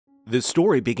The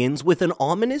story begins with an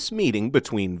ominous meeting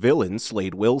between villain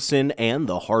Slade Wilson and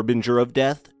the Harbinger of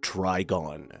Death,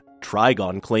 Trigon.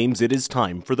 Trigon claims it is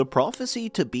time for the prophecy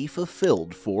to be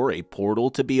fulfilled for a portal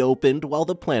to be opened while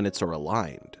the planets are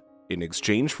aligned. In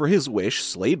exchange for his wish,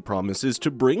 Slade promises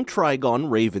to bring Trigon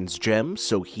Raven's gem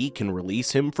so he can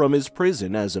release him from his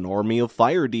prison as an army of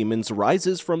fire demons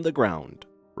rises from the ground.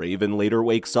 Raven later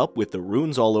wakes up with the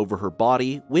runes all over her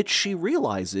body, which she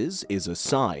realizes is a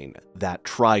sign that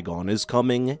Trigon is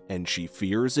coming, and she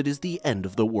fears it is the end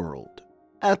of the world.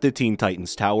 At the Teen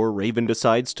Titans Tower, Raven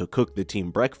decides to cook the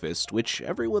team breakfast, which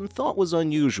everyone thought was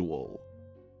unusual.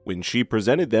 When she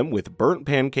presented them with burnt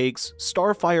pancakes,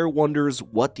 Starfire wonders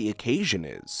what the occasion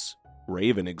is.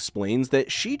 Raven explains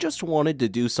that she just wanted to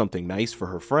do something nice for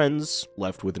her friends.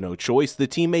 Left with no choice, the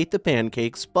team ate the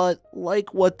pancakes, but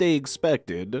like what they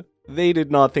expected, they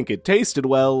did not think it tasted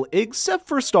well, except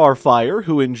for Starfire,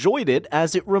 who enjoyed it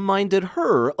as it reminded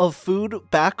her of food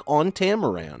back on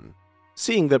Tamaran.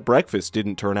 Seeing that breakfast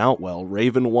didn't turn out well,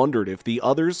 Raven wondered if the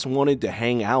others wanted to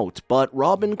hang out, but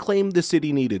Robin claimed the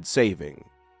city needed saving.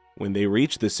 When they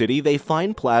reach the city, they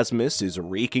find Plasmus is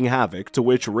wreaking havoc, to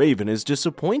which Raven is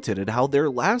disappointed at how their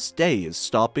last day is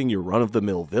stopping your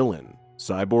run-of-the-mill villain.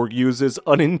 Cyborg uses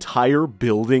an entire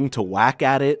building to whack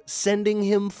at it, sending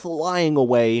him flying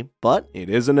away, but it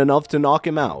isn't enough to knock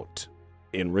him out.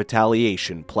 In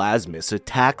retaliation, Plasmus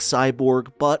attacks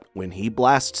Cyborg, but when he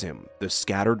blasts him, the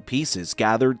scattered pieces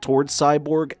gathered towards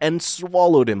Cyborg and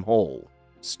swallowed him whole.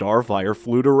 Starfire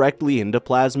flew directly into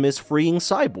Plasmus, freeing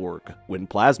Cyborg. When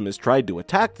Plasmus tried to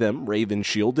attack them, Raven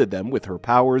shielded them with her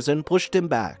powers and pushed him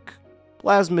back.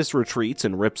 Plasmus retreats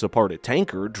and rips apart a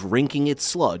tanker, drinking its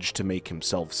sludge to make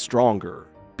himself stronger.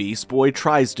 Beast Boy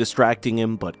tries distracting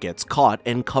him, but gets caught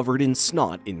and covered in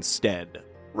snot instead.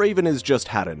 Raven has just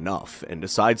had enough and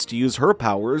decides to use her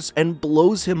powers and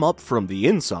blows him up from the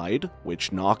inside,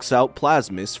 which knocks out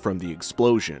Plasmus from the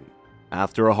explosion.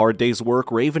 After a hard day's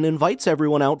work, Raven invites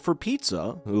everyone out for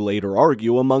pizza, who later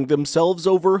argue among themselves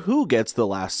over who gets the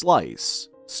last slice.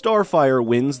 Starfire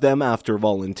wins them after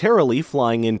voluntarily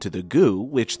flying into the goo,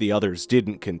 which the others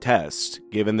didn't contest,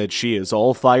 given that she is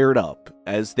all fired up.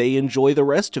 As they enjoy the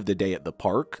rest of the day at the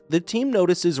park, the team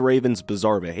notices Raven's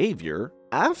bizarre behavior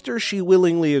after she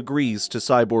willingly agrees to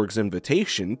Cyborg's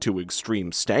invitation to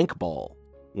Extreme Stank Ball.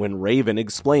 When Raven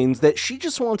explains that she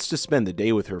just wants to spend the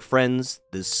day with her friends,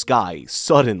 the sky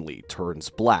suddenly turns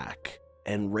black,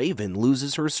 and Raven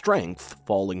loses her strength,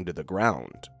 falling to the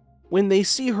ground. When they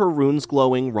see her runes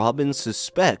glowing, Robin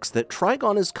suspects that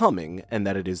Trigon is coming and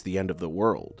that it is the end of the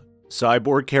world.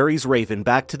 Cyborg carries Raven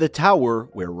back to the tower,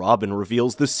 where Robin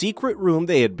reveals the secret room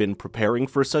they had been preparing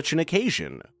for such an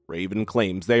occasion. Raven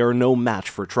claims they are no match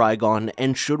for Trigon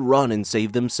and should run and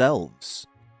save themselves.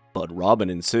 But Robin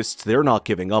insists they're not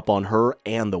giving up on her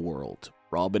and the world.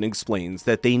 Robin explains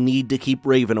that they need to keep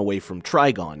Raven away from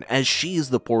Trigon, as she is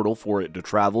the portal for it to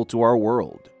travel to our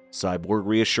world. Cyborg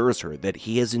reassures her that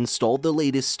he has installed the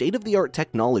latest state-of-the-art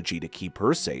technology to keep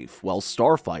her safe, while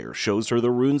Starfire shows her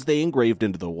the runes they engraved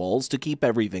into the walls to keep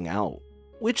everything out,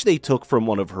 which they took from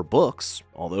one of her books.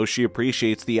 Although she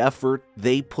appreciates the effort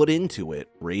they put into it,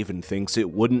 Raven thinks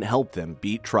it wouldn't help them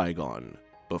beat Trigon.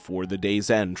 Before the day's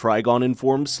end, Trigon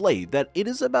informs Slade that it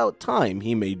is about time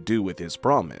he made do with his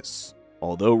promise.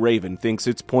 Although Raven thinks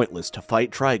it's pointless to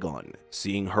fight Trigon,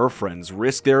 seeing her friends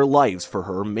risk their lives for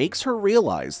her makes her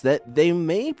realize that they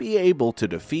may be able to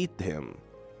defeat him.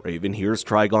 Raven hears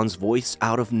Trigon's voice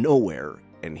out of nowhere,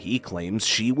 and he claims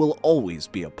she will always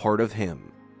be a part of him.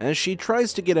 As she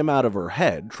tries to get him out of her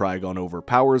head, Trigon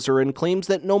overpowers her and claims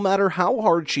that no matter how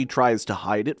hard she tries to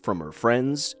hide it from her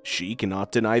friends, she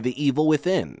cannot deny the evil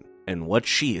within, and what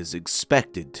she is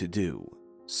expected to do.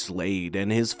 Slade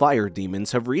and his fire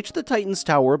demons have reached the Titans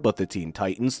Tower, but the Teen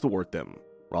Titans thwart them.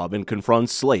 Robin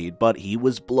confronts Slade, but he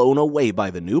was blown away by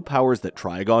the new powers that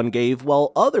Trigon gave,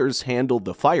 while others handled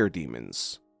the fire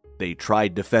demons. They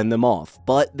tried to fend them off,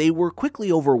 but they were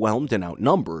quickly overwhelmed and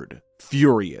outnumbered.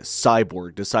 Furious,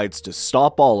 Cyborg decides to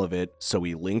stop all of it, so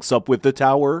he links up with the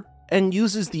tower and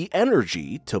uses the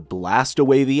energy to blast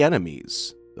away the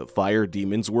enemies. The fire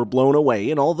demons were blown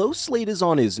away, and although Slade is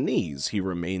on his knees, he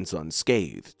remains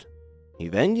unscathed. He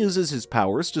then uses his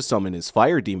powers to summon his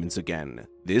fire demons again.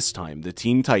 This time, the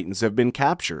Teen Titans have been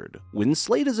captured. When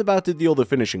Slade is about to deal the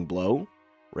finishing blow,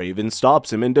 Raven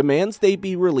stops him and demands they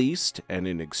be released, and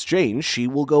in exchange, she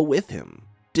will go with him.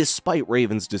 Despite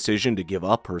Raven's decision to give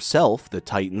up herself, the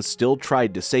Titans still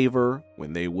tried to save her.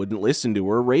 When they wouldn't listen to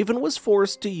her, Raven was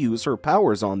forced to use her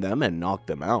powers on them and knock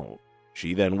them out.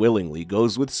 She then willingly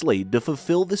goes with Slade to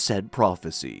fulfill the said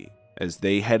prophecy. As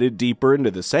they headed deeper into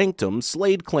the sanctum,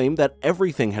 Slade claimed that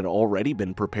everything had already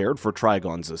been prepared for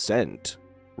Trigon's ascent.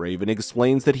 Raven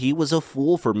explains that he was a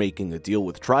fool for making a deal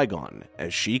with Trigon,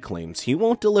 as she claims he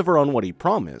won't deliver on what he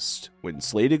promised. When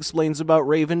Slade explains about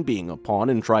Raven being a pawn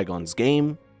in Trigon's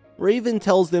game, Raven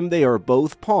tells them they are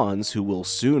both pawns who will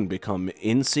soon become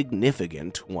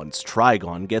insignificant once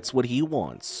Trigon gets what he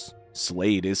wants.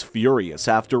 Slade is furious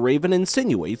after Raven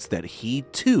insinuates that he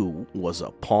too was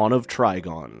a pawn of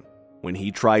Trigon. When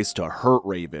he tries to hurt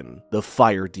Raven, the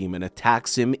fire demon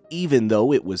attacks him even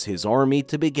though it was his army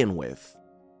to begin with.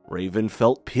 Raven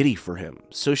felt pity for him,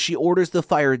 so she orders the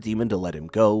fire demon to let him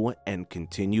go and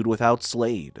continued without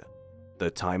Slade. The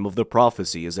time of the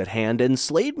prophecy is at hand, and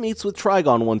Slade meets with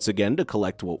Trigon once again to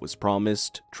collect what was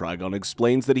promised. Trigon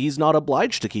explains that he's not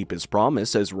obliged to keep his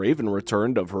promise, as Raven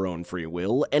returned of her own free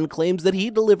will, and claims that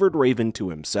he delivered Raven to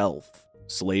himself.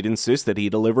 Slade insists that he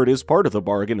delivered his part of the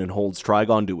bargain and holds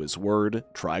Trigon to his word.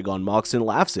 Trigon mocks and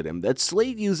laughs at him that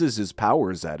Slade uses his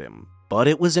powers at him, but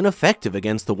it was ineffective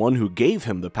against the one who gave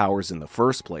him the powers in the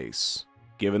first place.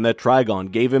 Given that Trigon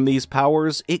gave him these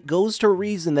powers, it goes to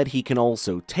reason that he can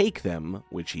also take them,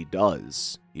 which he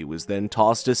does. He was then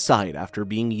tossed aside after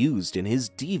being used in his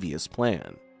devious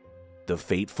plan. The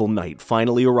fateful night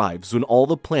finally arrives when all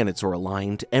the planets are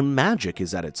aligned and magic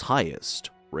is at its highest.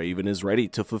 Raven is ready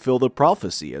to fulfill the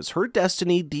prophecy as her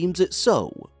destiny deems it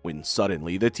so, when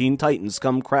suddenly the Teen Titans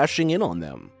come crashing in on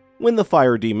them. When the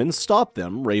fire demons stop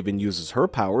them, Raven uses her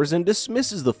powers and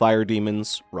dismisses the fire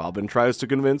demons. Robin tries to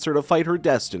convince her to fight her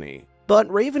destiny,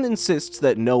 but Raven insists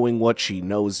that knowing what she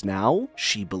knows now,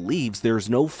 she believes there's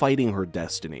no fighting her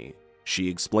destiny. She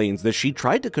explains that she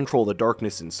tried to control the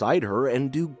darkness inside her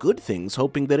and do good things,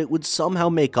 hoping that it would somehow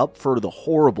make up for the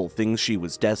horrible things she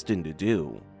was destined to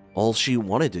do. All she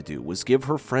wanted to do was give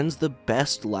her friends the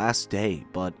best last day,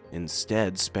 but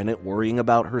instead spent it worrying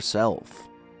about herself.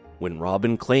 When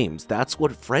Robin claims that's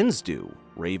what friends do,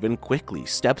 Raven quickly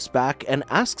steps back and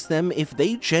asks them if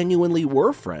they genuinely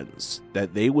were friends,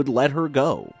 that they would let her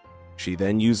go. She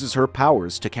then uses her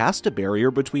powers to cast a barrier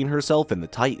between herself and the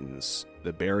Titans.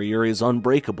 The barrier is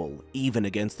unbreakable, even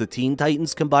against the Teen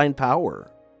Titans' combined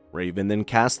power. Raven then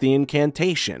casts the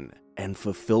incantation and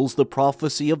fulfills the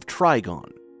prophecy of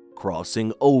Trigon,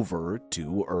 crossing over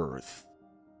to Earth.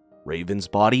 Raven's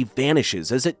body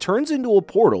vanishes as it turns into a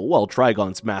portal while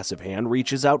Trigon's massive hand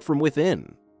reaches out from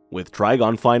within. With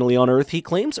Trigon finally on Earth, he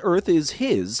claims Earth is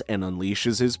his and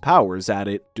unleashes his powers at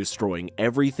it, destroying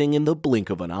everything in the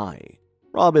blink of an eye.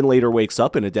 Robin later wakes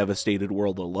up in a devastated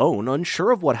world alone,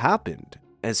 unsure of what happened.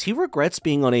 As he regrets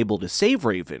being unable to save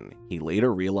Raven, he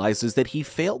later realizes that he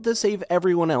failed to save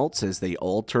everyone else as they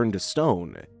all turned to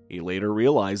stone. He later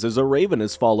realizes a raven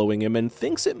is following him and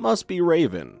thinks it must be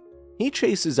Raven. He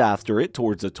chases after it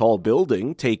towards a tall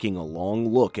building, taking a long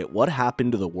look at what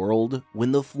happened to the world.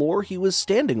 When the floor he was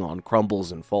standing on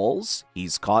crumbles and falls,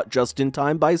 he's caught just in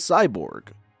time by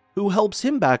Cyborg, who helps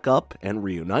him back up and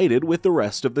reunited with the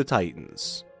rest of the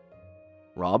Titans.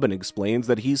 Robin explains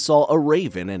that he saw a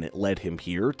raven and it led him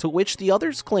here, to which the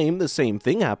others claim the same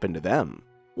thing happened to them.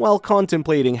 While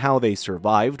contemplating how they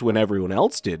survived when everyone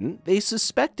else didn't, they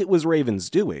suspect it was Raven's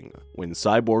doing. When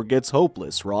Cyborg gets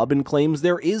hopeless, Robin claims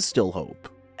there is still hope.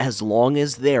 As long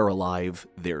as they're alive,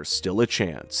 there's still a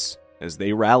chance. As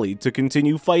they rallied to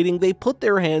continue fighting, they put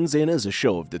their hands in as a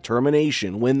show of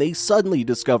determination when they suddenly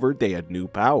discovered they had new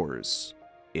powers.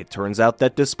 It turns out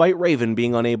that despite Raven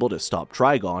being unable to stop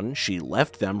Trigon, she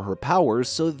left them her powers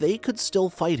so they could still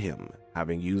fight him.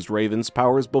 Having used Raven's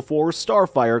powers before,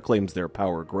 Starfire claims their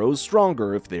power grows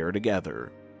stronger if they're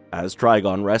together. As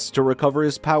Trigon rests to recover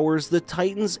his powers, the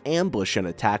Titans ambush and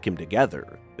attack him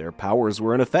together. Their powers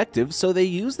were ineffective, so they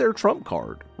use their trump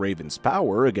card, Raven's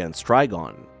power, against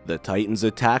Trigon. The Titans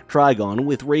attack Trigon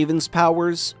with Raven's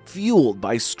powers, fueled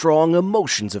by strong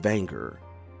emotions of anger.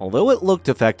 Although it looked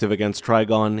effective against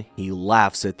Trigon, he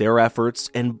laughs at their efforts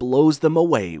and blows them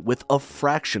away with a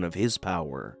fraction of his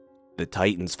power. The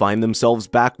Titans find themselves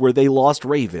back where they lost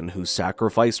Raven, who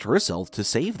sacrificed herself to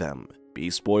save them.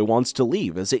 Beast Boy wants to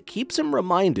leave as it keeps him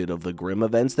reminded of the grim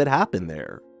events that happened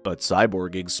there, but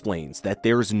Cyborg explains that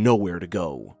there's nowhere to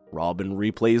go. Robin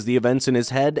replays the events in his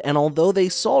head, and although they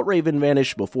saw Raven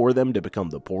vanish before them to become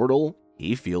the portal,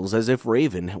 he feels as if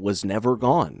Raven was never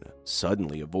gone.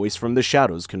 Suddenly, a voice from the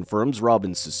shadows confirms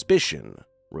Robin's suspicion,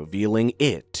 revealing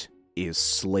it is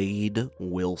Slade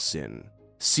Wilson.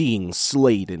 Seeing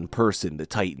Slade in person, the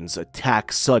Titans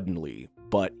attack suddenly,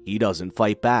 but he doesn't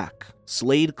fight back.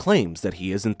 Slade claims that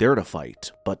he isn't there to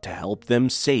fight, but to help them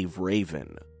save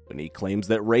Raven. When he claims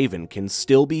that Raven can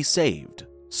still be saved,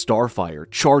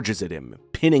 Starfire charges at him,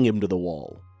 pinning him to the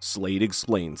wall. Slade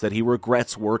explains that he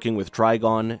regrets working with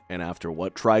Trigon, and after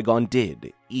what Trigon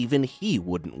did, even he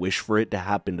wouldn't wish for it to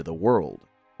happen to the world.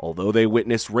 Although they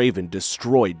witness Raven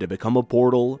destroyed to become a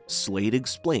portal, Slade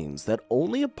explains that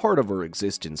only a part of her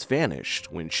existence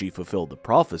vanished when she fulfilled the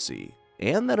prophecy,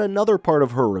 and that another part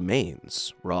of her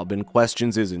remains. Robin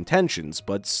questions his intentions,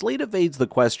 but Slade evades the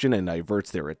question and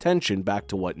diverts their attention back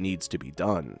to what needs to be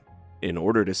done. In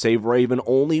order to save Raven,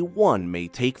 only one may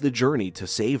take the journey to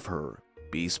save her.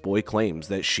 Beast Boy claims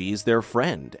that she's their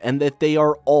friend and that they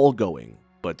are all going,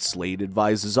 but Slade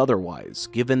advises otherwise,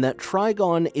 given that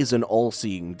Trigon is an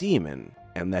all-seeing demon,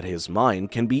 and that his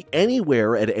mind can be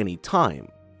anywhere at any time.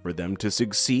 For them to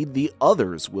succeed, the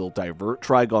others will divert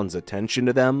Trigon's attention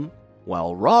to them,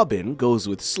 while Robin goes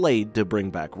with Slade to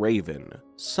bring back Raven.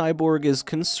 Cyborg is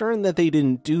concerned that they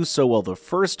didn't do so well the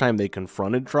first time they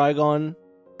confronted Trigon,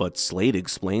 but Slade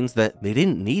explains that they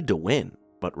didn't need to win,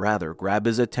 but rather grab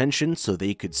his attention so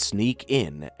they could sneak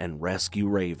in and rescue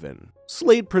Raven.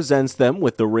 Slade presents them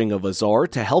with the Ring of Azar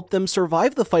to help them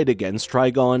survive the fight against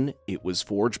Trigon. It was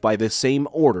forged by the same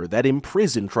order that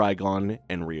imprisoned Trigon,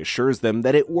 and reassures them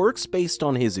that it works based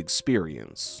on his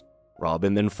experience.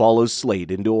 Robin then follows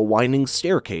Slade into a winding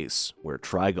staircase, where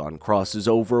Trigon crosses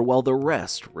over while the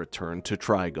rest return to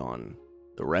Trigon.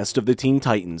 The rest of the Teen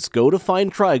Titans go to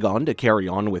find Trigon to carry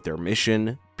on with their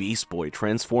mission. Beast Boy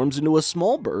transforms into a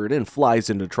small bird and flies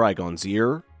into Trigon's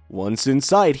ear. Once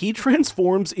inside, he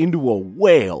transforms into a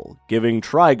whale, giving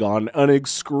Trigon an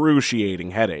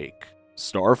excruciating headache.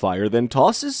 Starfire then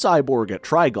tosses Cyborg at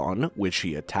Trigon, which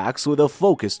he attacks with a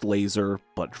focused laser,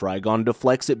 but Trigon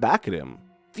deflects it back at him.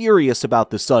 Furious about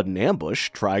the sudden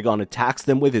ambush, Trigon attacks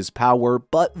them with his power,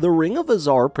 but the Ring of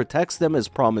Azar protects them as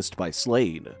promised by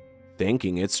Slade.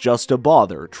 Thinking it's just a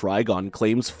bother, Trigon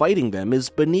claims fighting them is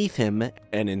beneath him,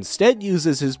 and instead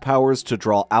uses his powers to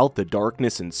draw out the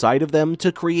darkness inside of them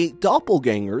to create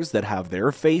doppelgangers that have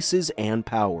their faces and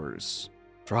powers.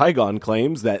 Trigon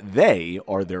claims that they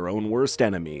are their own worst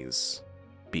enemies.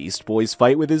 Beast Boy's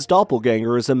fight with his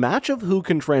doppelganger is a match of who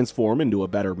can transform into a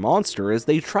better monster as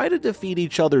they try to defeat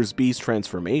each other's beast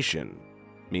transformation.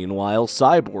 Meanwhile,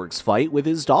 Cyborg's fight with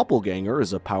his doppelganger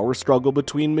is a power struggle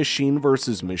between machine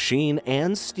versus machine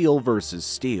and steel versus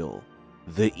steel.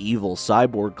 The evil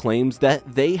Cyborg claims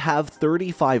that they have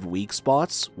 35 weak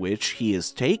spots, which he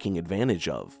is taking advantage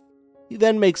of. He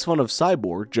then makes fun of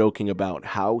Cyborg, joking about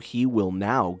how he will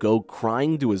now go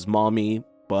crying to his mommy,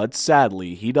 but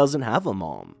sadly he doesn't have a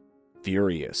mom.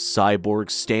 Furious, Cyborg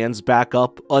stands back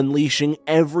up, unleashing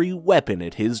every weapon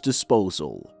at his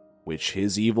disposal, which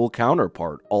his evil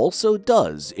counterpart also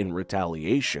does in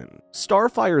retaliation.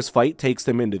 Starfire's fight takes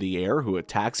them into the air, who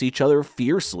attacks each other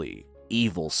fiercely.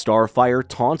 Evil Starfire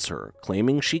taunts her,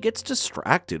 claiming she gets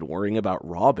distracted worrying about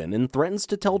Robin and threatens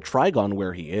to tell Trigon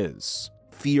where he is.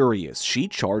 Furious, she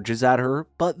charges at her,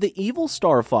 but the evil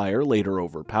Starfire later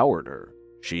overpowered her.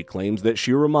 She claims that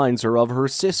she reminds her of her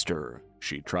sister.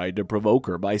 She tried to provoke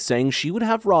her by saying she would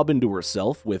have Robin to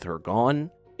herself with her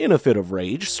gone. In a fit of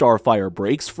rage, Starfire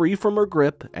breaks free from her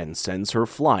grip and sends her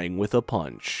flying with a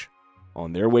punch.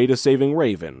 On their way to saving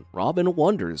Raven, Robin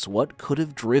wonders what could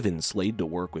have driven Slade to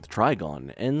work with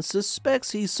Trigon and suspects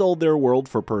he sold their world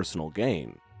for personal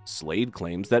gain. Slade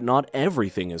claims that not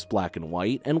everything is black and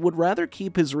white and would rather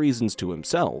keep his reasons to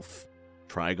himself.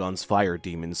 Trigon's fire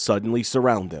demons suddenly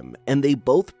surround them, and they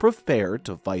both prepare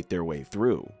to fight their way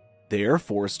through. They are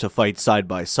forced to fight side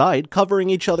by side, covering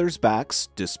each other's backs.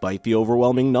 Despite the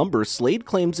overwhelming numbers, Slade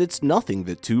claims it's nothing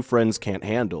that two friends can't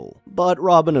handle, but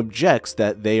Robin objects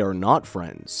that they are not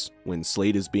friends. When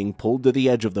Slade is being pulled to the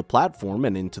edge of the platform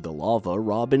and into the lava,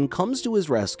 Robin comes to his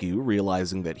rescue,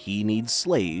 realizing that he needs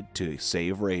Slade to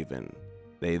save Raven.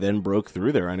 They then broke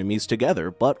through their enemies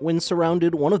together, but when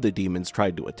surrounded, one of the demons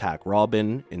tried to attack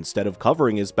Robin. Instead of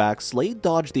covering his back, Slade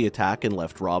dodged the attack and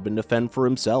left Robin to fend for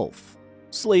himself.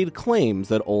 Slade claims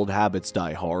that old habits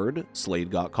die hard. Slade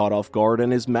got caught off guard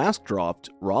and his mask dropped.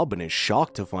 Robin is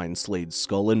shocked to find Slade's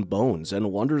skull and bones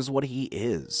and wonders what he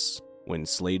is. When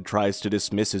Slade tries to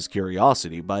dismiss his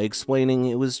curiosity by explaining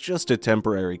it was just a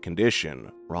temporary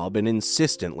condition, Robin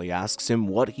insistently asks him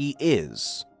what he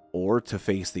is, or to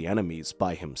face the enemies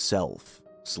by himself.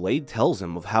 Slade tells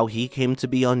him of how he came to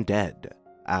be undead.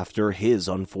 After his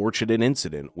unfortunate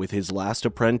incident with his last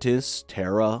apprentice,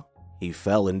 Terra, he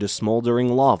fell into smoldering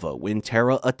lava when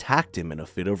Terra attacked him in a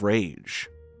fit of rage.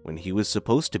 When he was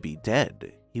supposed to be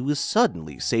dead, he was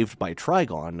suddenly saved by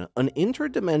Trigon, an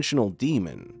interdimensional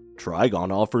demon.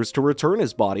 Trigon offers to return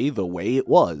his body the way it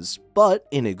was, but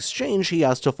in exchange he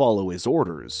has to follow his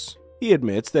orders. He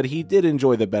admits that he did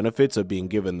enjoy the benefits of being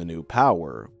given the new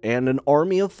power, and an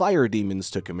army of fire demons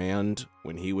to command.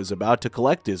 When he was about to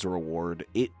collect his reward,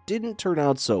 it didn't turn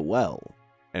out so well,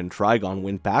 and Trigon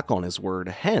went back on his word,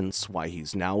 hence why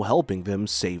he's now helping them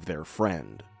save their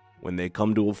friend. When they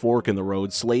come to a fork in the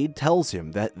road, Slade tells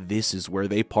him that this is where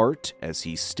they part, as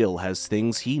he still has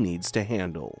things he needs to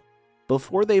handle.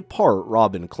 Before they part,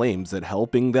 Robin claims that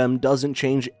helping them doesn't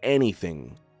change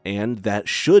anything, and that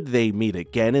should they meet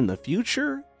again in the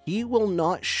future, he will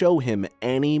not show him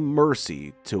any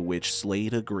mercy, to which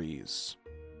Slade agrees.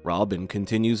 Robin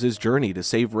continues his journey to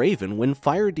save Raven when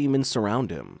fire demons surround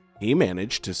him. He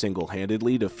managed to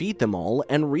single-handedly defeat them all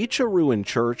and reach a ruined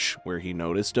church where he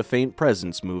noticed a faint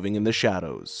presence moving in the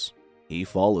shadows. He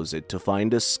follows it to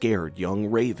find a scared young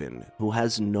Raven who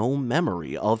has no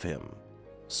memory of him.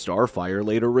 Starfire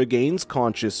later regains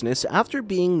consciousness after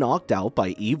being knocked out by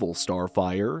Evil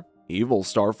Starfire. Evil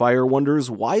Starfire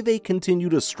wonders why they continue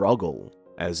to struggle,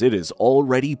 as it is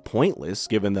already pointless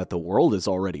given that the world is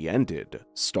already ended.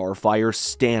 Starfire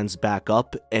stands back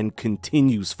up and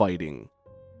continues fighting,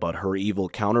 but her evil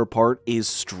counterpart is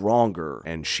stronger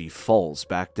and she falls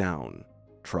back down.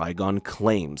 Trigon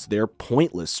claims their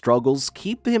pointless struggles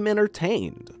keep him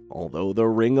entertained. Although the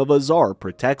Ring of Azar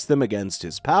protects them against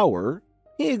his power,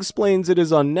 he explains it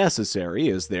is unnecessary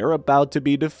as they're about to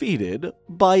be defeated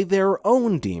by their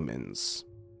own demons.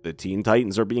 The Teen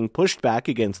Titans are being pushed back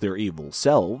against their evil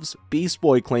selves. Beast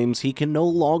Boy claims he can no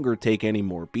longer take any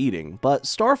more beating, but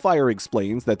Starfire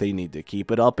explains that they need to keep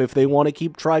it up if they want to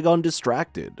keep Trigon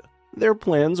distracted. Their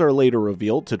plans are later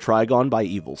revealed to Trigon by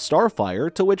Evil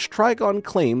Starfire, to which Trigon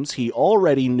claims he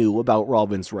already knew about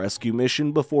Robin's rescue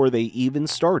mission before they even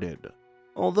started.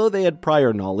 Although they had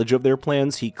prior knowledge of their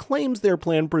plans, he claims their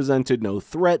plan presented no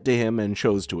threat to him and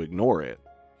chose to ignore it.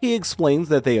 He explains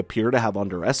that they appear to have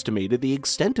underestimated the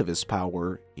extent of his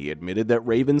power. He admitted that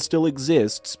Raven still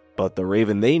exists, but the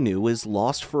Raven they knew is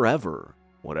lost forever.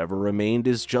 Whatever remained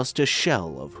is just a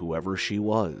shell of whoever she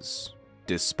was.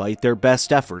 Despite their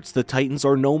best efforts, the Titans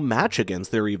are no match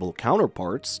against their evil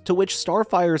counterparts, to which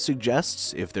Starfire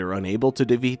suggests if they're unable to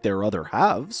defeat their other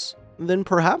halves, then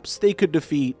perhaps they could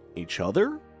defeat each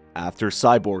other? After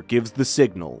Cyborg gives the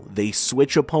signal, they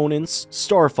switch opponents.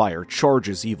 Starfire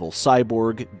charges Evil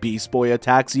Cyborg, Beast Boy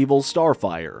attacks Evil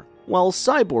Starfire, while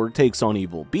Cyborg takes on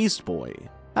Evil Beast Boy.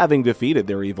 Having defeated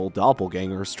their evil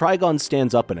doppelgangers, Trigon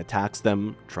stands up and attacks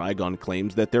them. Trigon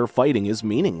claims that their fighting is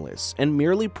meaningless and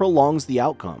merely prolongs the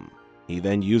outcome. He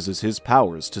then uses his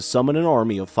powers to summon an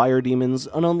army of fire demons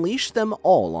and unleash them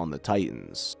all on the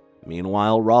Titans.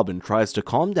 Meanwhile, Robin tries to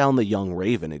calm down the young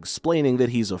Raven, explaining that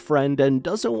he's a friend and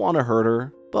doesn't want to hurt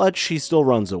her, but she still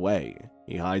runs away.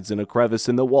 He hides in a crevice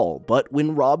in the wall, but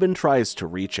when Robin tries to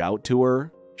reach out to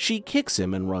her, she kicks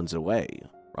him and runs away.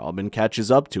 Robin catches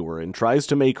up to her and tries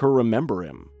to make her remember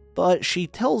him, but she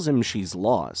tells him she's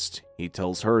lost. He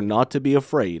tells her not to be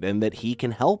afraid and that he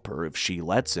can help her if she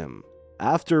lets him.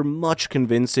 After much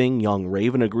convincing, young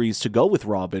Raven agrees to go with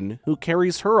Robin, who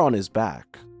carries her on his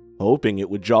back. Hoping it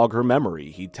would jog her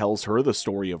memory, he tells her the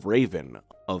story of Raven,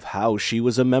 of how she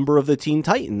was a member of the Teen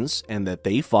Titans and that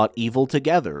they fought evil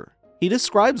together. He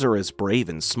describes her as brave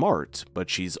and smart, but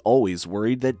she's always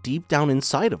worried that deep down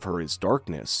inside of her is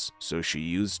darkness, so she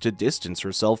used to distance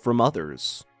herself from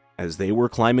others. As they were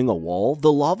climbing a wall,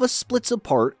 the lava splits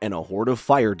apart and a horde of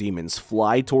fire demons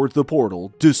fly towards the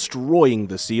portal, destroying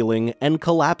the ceiling and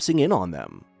collapsing in on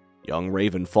them. Young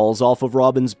Raven falls off of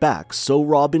Robin's back, so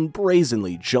Robin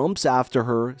brazenly jumps after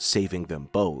her, saving them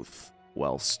both.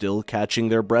 While still catching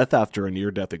their breath after a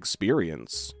near-death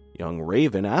experience, young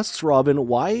Raven asks Robin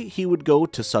why he would go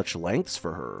to such lengths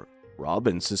for her.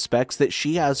 Robin suspects that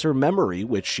she has her memory,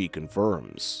 which she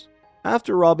confirms.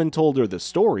 After Robin told her the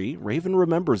story, Raven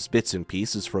remembers bits and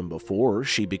pieces from before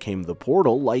she became the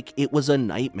portal like it was a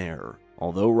nightmare.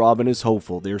 Although Robin is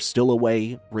hopeful they're still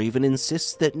away, Raven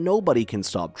insists that nobody can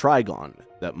stop Trigon,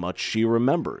 that much she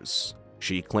remembers.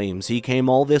 She claims he came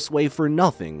all this way for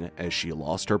nothing, as she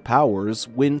lost her powers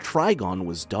when Trigon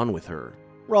was done with her.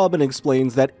 Robin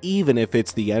explains that even if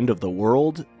it's the end of the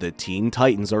world, the Teen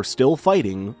Titans are still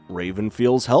fighting. Raven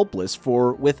feels helpless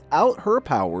for, without her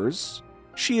powers,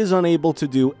 she is unable to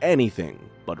do anything,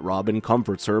 but Robin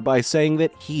comforts her by saying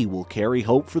that he will carry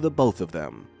hope for the both of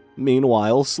them.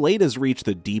 Meanwhile, Slade has reached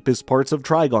the deepest parts of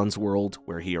Trigon's world,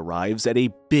 where he arrives at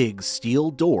a big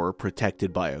steel door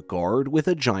protected by a guard with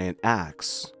a giant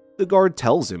axe. The guard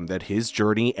tells him that his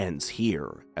journey ends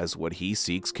here, as what he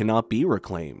seeks cannot be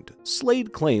reclaimed.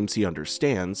 Slade claims he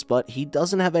understands, but he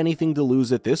doesn't have anything to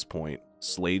lose at this point.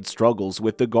 Slade struggles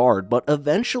with the guard, but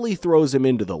eventually throws him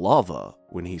into the lava.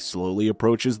 When he slowly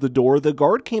approaches the door, the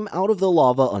guard came out of the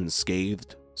lava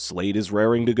unscathed. Slade is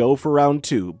raring to go for round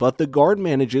 2, but the guard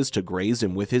manages to graze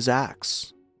him with his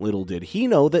axe. Little did he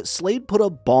know that Slade put a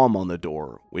bomb on the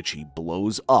door, which he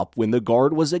blows up when the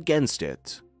guard was against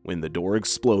it. When the door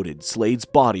exploded, Slade's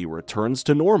body returns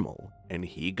to normal, and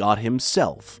he got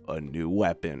himself a new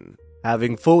weapon.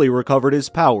 Having fully recovered his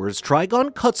powers,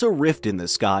 Trigon cuts a rift in the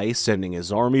sky, sending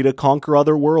his army to conquer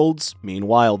other worlds.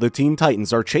 Meanwhile, the Teen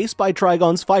Titans are chased by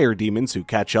Trigon's fire demons who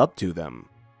catch up to them.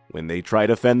 When they try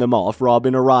to fend them off,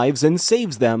 Robin arrives and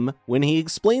saves them. When he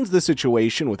explains the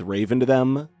situation with Raven to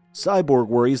them, Cyborg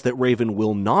worries that Raven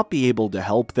will not be able to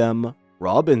help them.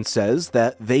 Robin says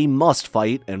that they must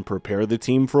fight and prepare the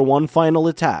team for one final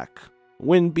attack.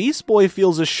 When Beast Boy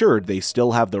feels assured they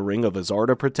still have the Ring of Azar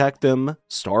to protect them,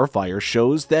 Starfire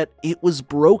shows that it was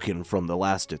broken from the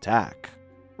last attack.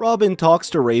 Robin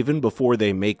talks to Raven before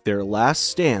they make their last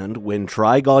stand when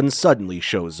Trigon suddenly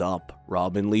shows up.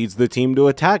 Robin leads the team to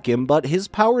attack him, but his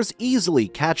powers easily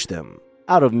catch them.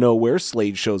 Out of nowhere,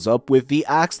 Slade shows up with the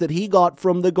axe that he got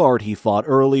from the guard he fought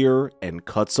earlier and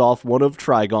cuts off one of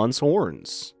Trigon's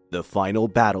horns. The final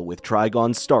battle with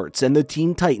Trigon starts and the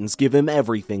Teen Titans give him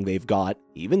everything they've got.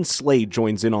 Even Slade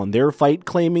joins in on their fight,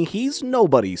 claiming he's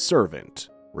nobody's servant.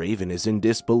 Raven is in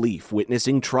disbelief,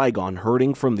 witnessing Trigon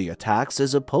hurting from the attacks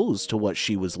as opposed to what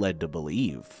she was led to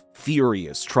believe.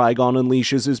 Furious, Trigon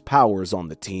unleashes his powers on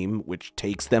the team, which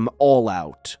takes them all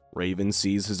out. Raven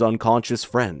sees his unconscious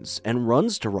friends and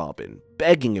runs to Robin,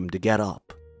 begging him to get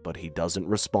up, but he doesn't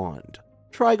respond.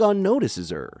 Trigon notices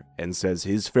her and says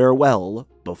his farewell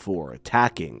before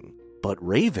attacking. But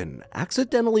Raven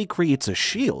accidentally creates a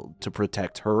shield to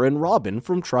protect her and Robin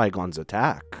from Trigon's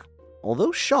attack.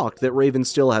 Although shocked that Raven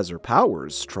still has her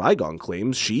powers, Trigon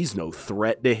claims she's no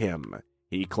threat to him.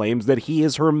 He claims that he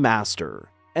is her master,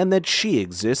 and that she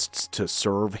exists to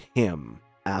serve him.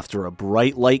 After a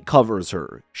bright light covers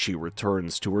her, she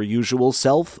returns to her usual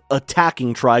self,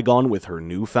 attacking Trigon with her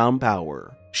newfound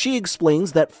power. She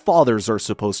explains that fathers are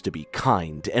supposed to be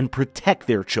kind and protect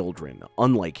their children,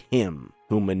 unlike him,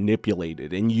 who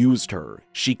manipulated and used her.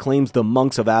 She claims the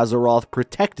monks of Azeroth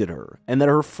protected her, and that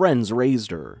her friends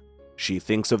raised her. She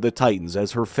thinks of the Titans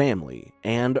as her family,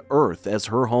 and Earth as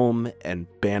her home, and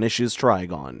banishes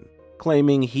Trigon,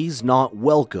 claiming he's not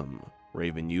welcome.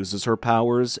 Raven uses her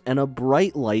powers, and a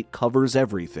bright light covers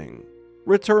everything,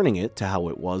 returning it to how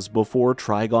it was before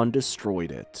Trigon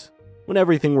destroyed it. When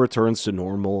everything returns to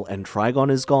normal and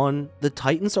Trigon is gone, the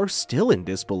Titans are still in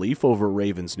disbelief over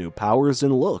Raven's new powers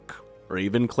and look.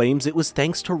 Raven claims it was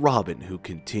thanks to Robin, who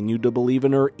continued to believe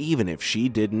in her even if she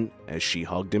didn't, as she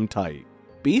hugged him tight.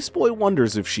 Beast Boy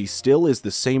wonders if she still is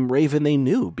the same Raven they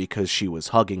knew because she was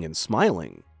hugging and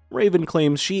smiling. Raven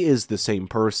claims she is the same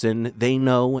person they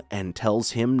know and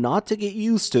tells him not to get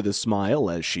used to the smile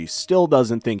as she still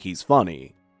doesn't think he's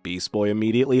funny. Beast Boy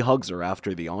immediately hugs her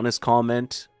after the honest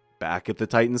comment. Back at the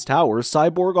Titans Tower,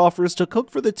 Cyborg offers to cook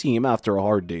for the team after a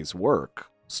hard day's work.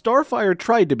 Starfire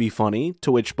tried to be funny,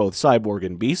 to which both Cyborg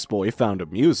and Beast Boy found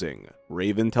amusing.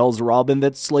 Raven tells Robin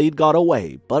that Slade got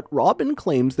away, but Robin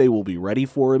claims they will be ready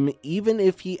for him even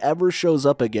if he ever shows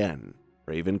up again.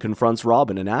 Raven confronts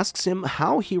Robin and asks him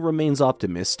how he remains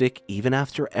optimistic even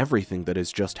after everything that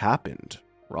has just happened.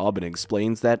 Robin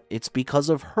explains that it's because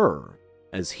of her,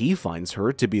 as he finds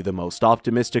her to be the most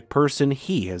optimistic person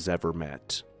he has ever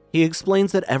met. He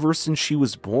explains that ever since she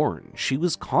was born, she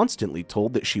was constantly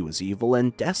told that she was evil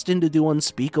and destined to do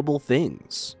unspeakable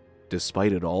things.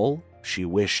 Despite it all, she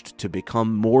wished to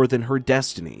become more than her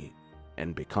destiny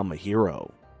and become a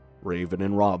hero. Raven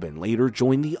and Robin later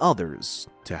join the others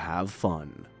to have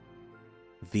fun.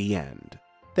 The end.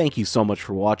 Thank you so much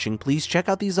for watching. Please check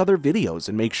out these other videos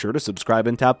and make sure to subscribe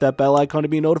and tap that bell icon to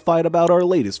be notified about our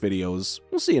latest videos.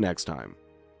 We'll see you next time.